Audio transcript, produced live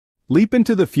Leap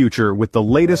into the future with the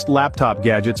latest laptop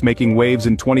gadgets making waves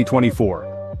in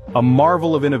 2024. A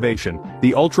marvel of innovation,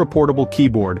 the ultra-portable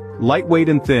keyboard, lightweight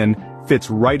and thin, fits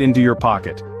right into your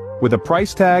pocket. With a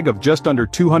price tag of just under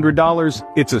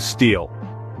 $200, it's a steal.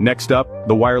 Next up,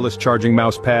 the wireless charging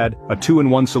mouse pad, a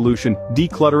 2-in-1 solution,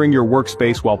 decluttering your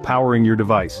workspace while powering your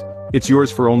device. It's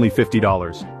yours for only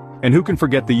 $50. And who can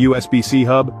forget the USB-C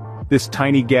hub? This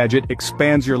tiny gadget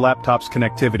expands your laptop's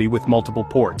connectivity with multiple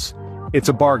ports. It's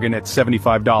a bargain at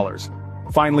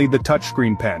 $75. Finally, the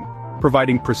touchscreen pen,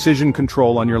 providing precision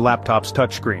control on your laptop's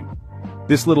touchscreen.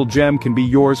 This little gem can be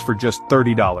yours for just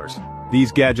 $30.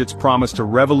 These gadgets promise to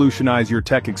revolutionize your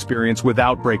tech experience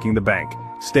without breaking the bank.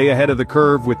 Stay ahead of the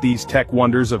curve with these tech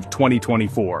wonders of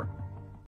 2024.